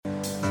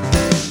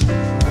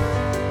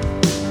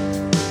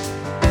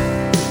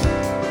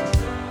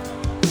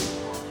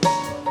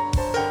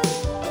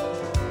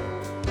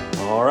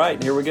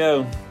right, here we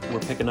go. We're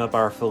picking up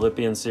our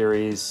Philippians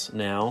series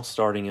now,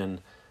 starting in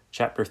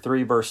chapter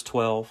 3, verse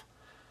 12.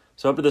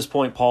 So up to this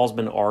point, Paul's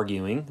been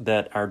arguing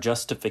that our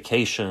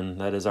justification,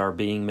 that is our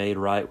being made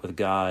right with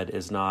God,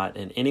 is not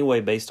in any way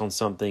based on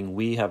something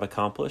we have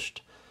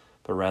accomplished,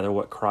 but rather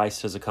what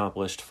Christ has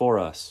accomplished for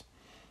us.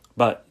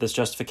 But this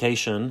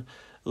justification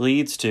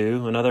leads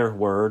to another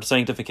word,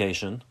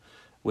 sanctification,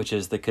 which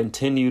is the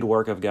continued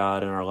work of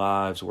God in our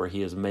lives where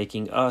He is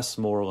making us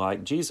more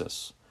like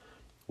Jesus.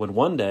 When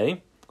one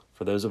day,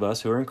 for those of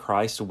us who are in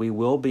Christ, we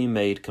will be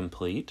made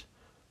complete,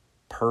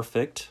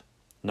 perfect,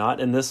 not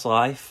in this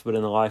life, but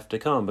in the life to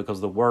come,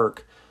 because the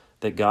work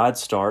that God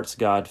starts,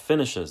 God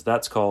finishes.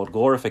 That's called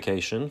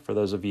glorification, for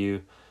those of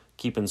you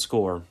keeping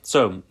score.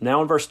 So,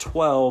 now in verse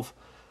 12,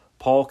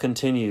 Paul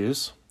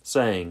continues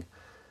saying,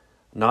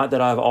 "Not that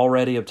I've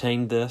already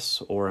obtained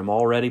this or am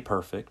already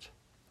perfect,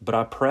 but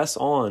I press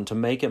on to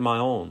make it my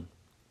own,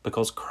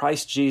 because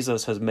Christ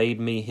Jesus has made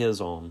me His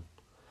own.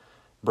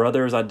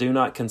 Brothers, I do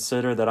not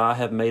consider that I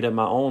have made it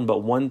my own,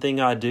 but one thing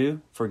I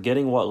do,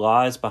 forgetting what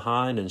lies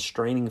behind and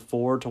straining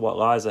forward to what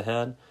lies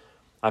ahead,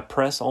 I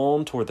press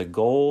on toward the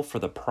goal for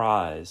the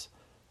prize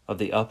of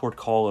the upward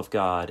call of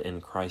God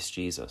in Christ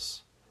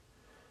Jesus."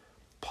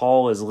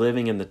 Paul is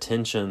living in the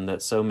tension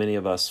that so many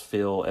of us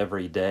feel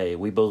every day.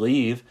 We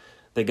believe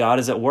that God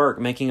is at work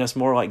making us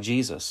more like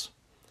Jesus,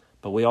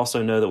 but we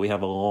also know that we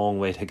have a long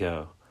way to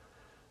go.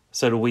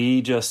 So do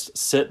we just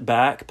sit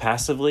back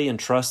passively and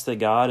trust that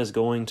God is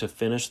going to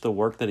finish the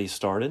work that He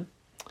started?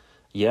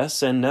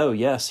 Yes and no.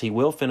 Yes, He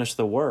will finish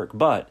the work,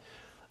 but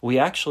we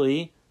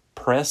actually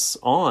press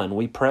on.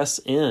 We press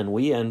in.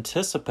 We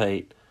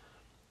anticipate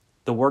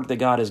the work that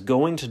God is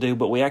going to do,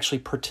 but we actually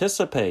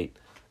participate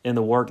in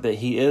the work that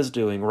He is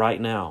doing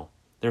right now.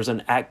 There's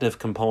an active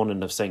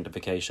component of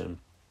sanctification.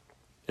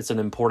 It's an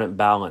important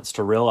balance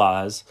to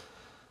realize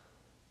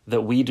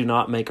that we do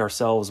not make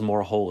ourselves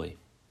more holy.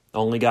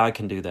 Only God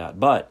can do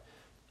that. But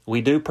we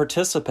do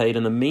participate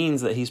in the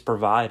means that He's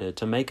provided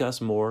to make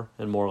us more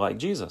and more like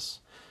Jesus,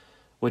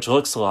 which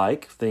looks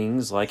like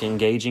things like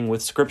engaging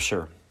with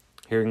Scripture,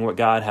 hearing what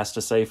God has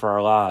to say for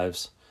our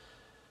lives,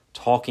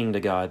 talking to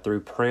God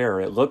through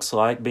prayer. It looks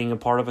like being a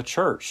part of a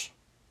church,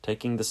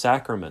 taking the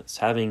sacraments,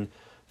 having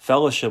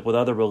fellowship with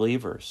other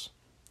believers.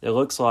 It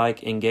looks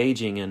like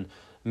engaging in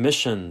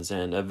missions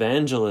and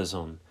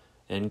evangelism,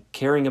 and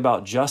caring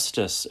about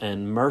justice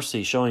and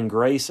mercy, showing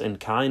grace and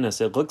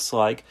kindness. It looks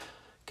like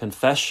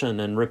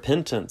confession and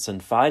repentance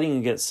and fighting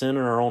against sin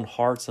in our own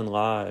hearts and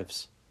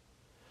lives.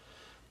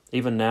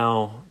 Even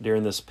now,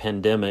 during this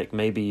pandemic,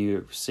 maybe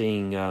you're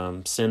seeing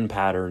sin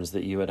patterns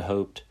that you had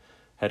hoped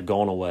had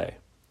gone away.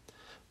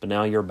 But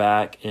now you're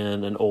back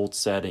in an old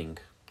setting,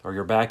 or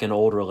you're back in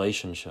old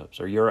relationships,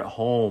 or you're at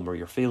home, or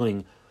you're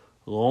feeling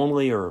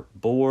lonely or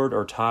bored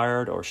or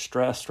tired or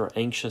stressed or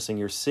anxious, and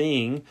you're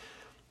seeing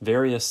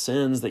various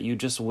sins that you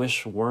just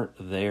wish weren't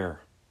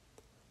there.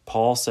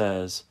 Paul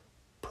says,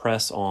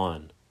 press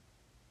on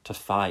to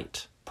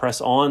fight. Press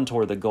on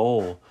toward the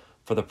goal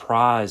for the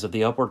prize of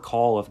the upward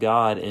call of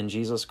God in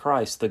Jesus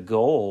Christ. The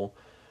goal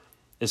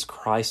is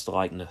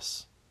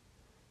Christ-likeness.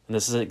 And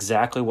this is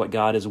exactly what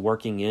God is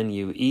working in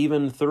you,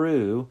 even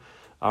through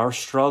our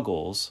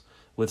struggles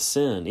with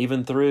sin,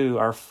 even through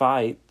our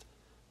fight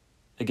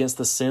against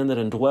the sin that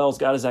indwells.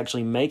 God is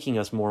actually making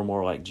us more and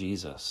more like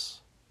Jesus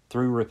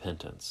through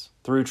repentance,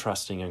 through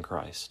trusting in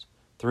Christ,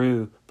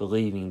 through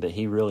believing that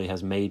He really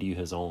has made you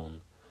His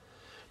own.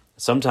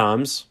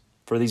 Sometimes,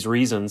 for these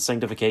reasons,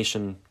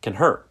 sanctification can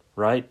hurt,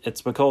 right?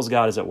 It's because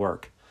God is at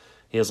work.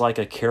 He is like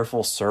a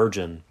careful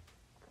surgeon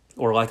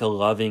or like a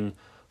loving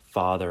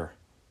father.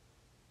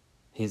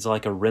 He's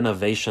like a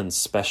renovation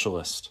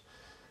specialist.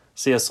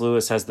 C.S.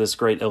 Lewis has this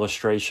great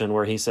illustration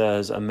where he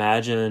says,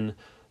 imagine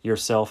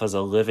yourself as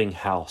a living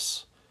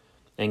house,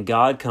 and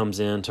God comes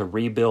in to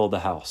rebuild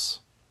the house.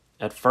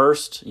 At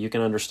first, you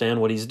can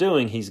understand what He's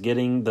doing. He's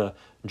getting the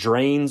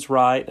drains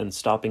right and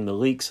stopping the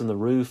leaks in the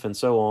roof and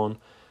so on.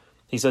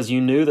 He says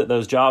you knew that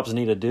those jobs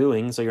needed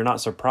doing, so you're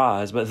not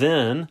surprised. But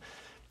then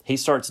He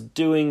starts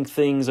doing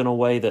things in a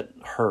way that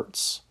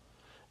hurts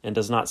and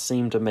does not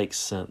seem to make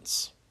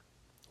sense.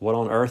 What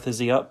on earth is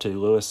He up to?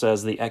 Lewis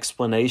says the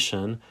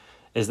explanation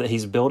is that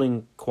He's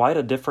building quite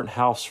a different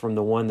house from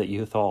the one that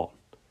you thought.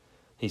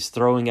 He's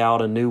throwing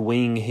out a new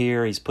wing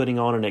here. He's putting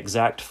on an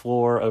exact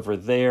floor over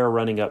there,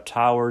 running up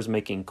towers,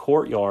 making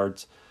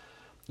courtyards.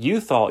 You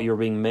thought you were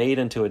being made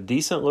into a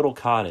decent little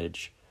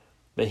cottage,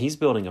 but He's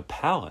building a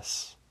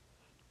palace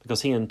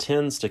because He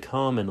intends to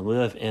come and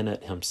live in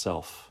it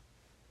Himself.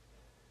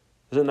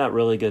 Isn't that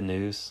really good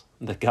news?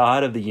 The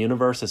God of the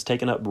universe has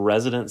taken up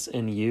residence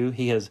in you.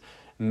 He has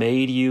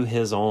made you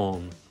His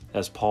own,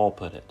 as Paul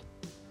put it.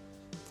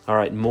 All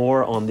right,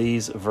 more on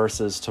these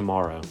verses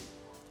tomorrow.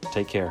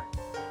 Take care.